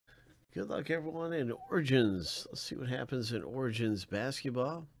Good luck, everyone, in Origins. Let's see what happens in Origins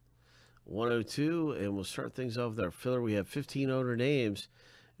basketball. 102, and we'll start things off with our filler. We have 15 owner names,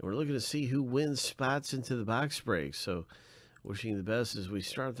 and we're looking to see who wins spots into the box break. So, wishing you the best as we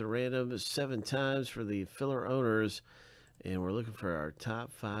start the random 7 times for the filler owners, and we're looking for our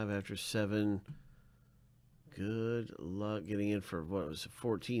top 5 after 7. Good luck getting in for what was it,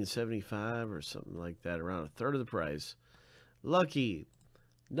 $14.75 or something like that, around a third of the price. Lucky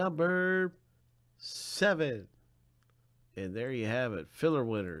number 7. And there you have it, filler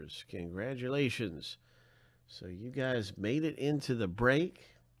winners. Congratulations. So you guys made it into the break.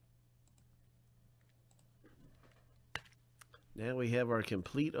 Now we have our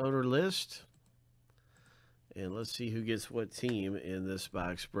complete owner list. And let's see who gets what team in this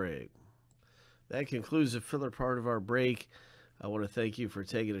box break. That concludes the filler part of our break. I want to thank you for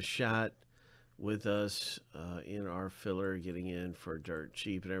taking a shot with us in our filler, getting in for dirt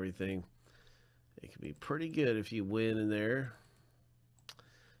cheap and everything. It can be pretty good if you win in there.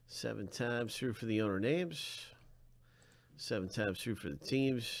 7 times through for the owner names. 7 times through for the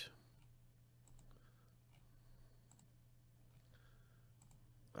teams.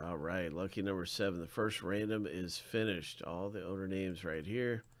 All right, lucky number 7. The first random is finished. All the owner names right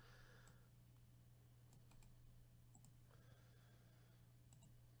here.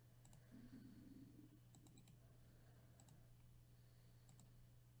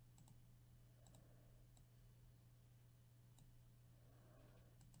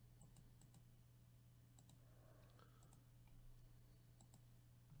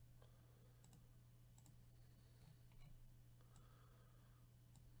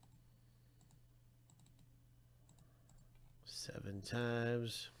 Seven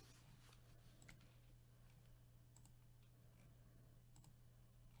times.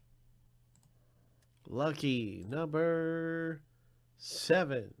 Lucky number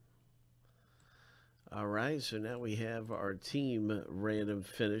 7. All right, so now we have our team random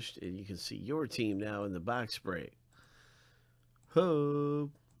finished, and you can see your team now in the box break.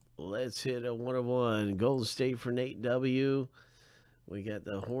 Hope. Let's hit a 1 of 1. Golden State for Nate W. We got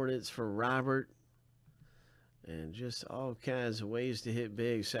the Hornets for Robert. And just all kinds of ways to hit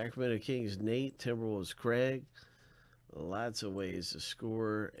big. Sacramento Kings, Nate. Timberwolves, Craig. Lots of ways to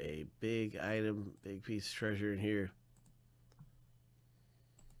score a big item, big piece of treasure in here.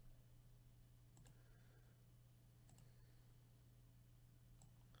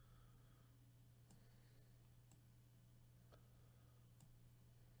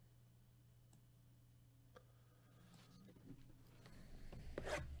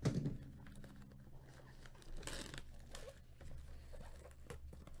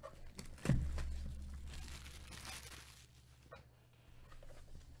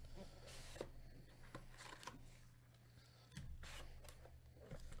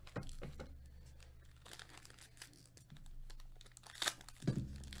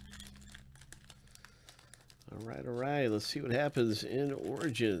 All right. Let's see what happens in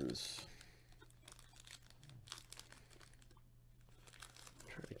Origins.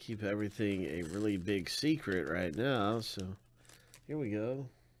 Trying to keep everything a really big secret right now, so here we go.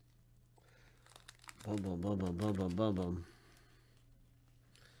 Bum, bum, bum, bum, bum, bum, bum, bum.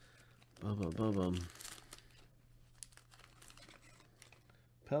 Bum, bum, bum, bum.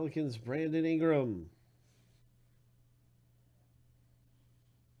 Pelicans, Brandon Ingram.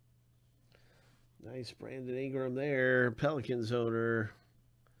 Nice Brandon Ingram there. Pelicans owner.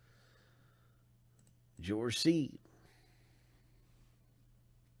 George C.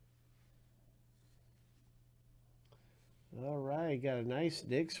 All right, got a nice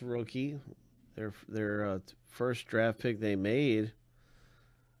Knicks rookie. Their first draft pick they made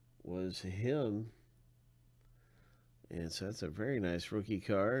was him. And so that's a very nice rookie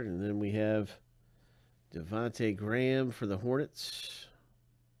card. And then we have Devontae Graham for the Hornets.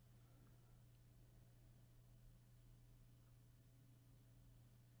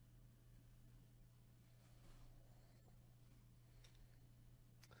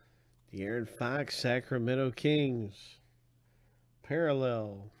 De'Aaron Fox, Sacramento Kings.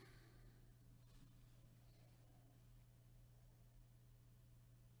 Parallel.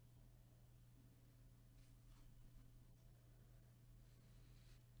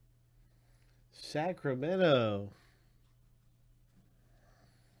 Sacramento.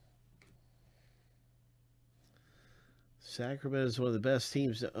 Sacramento is one of the best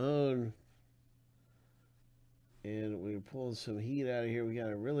teams to own. And we're pulling some heat out of here. We got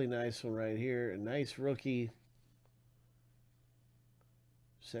a really nice one right here. A nice rookie.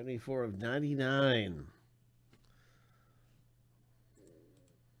 74 of 99.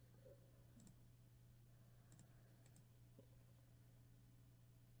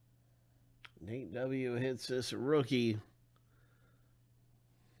 Nate W. hits this rookie.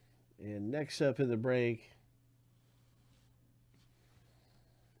 And next up in the break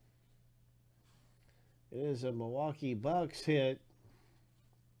is a Milwaukee Bucks hit.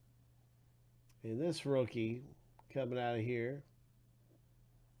 And this rookie coming out of here,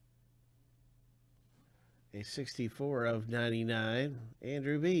 a 64 of 99,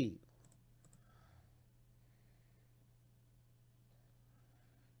 Andrew B.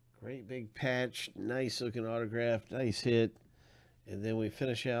 Great big patch, nice looking autograph, nice hit. And then we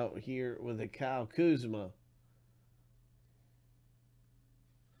finish out here with a Kyle Kuzma.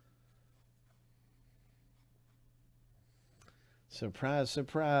 Surprise,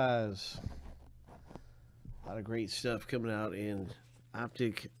 surprise. A lot of great stuff coming out in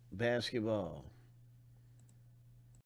Optic Basketball.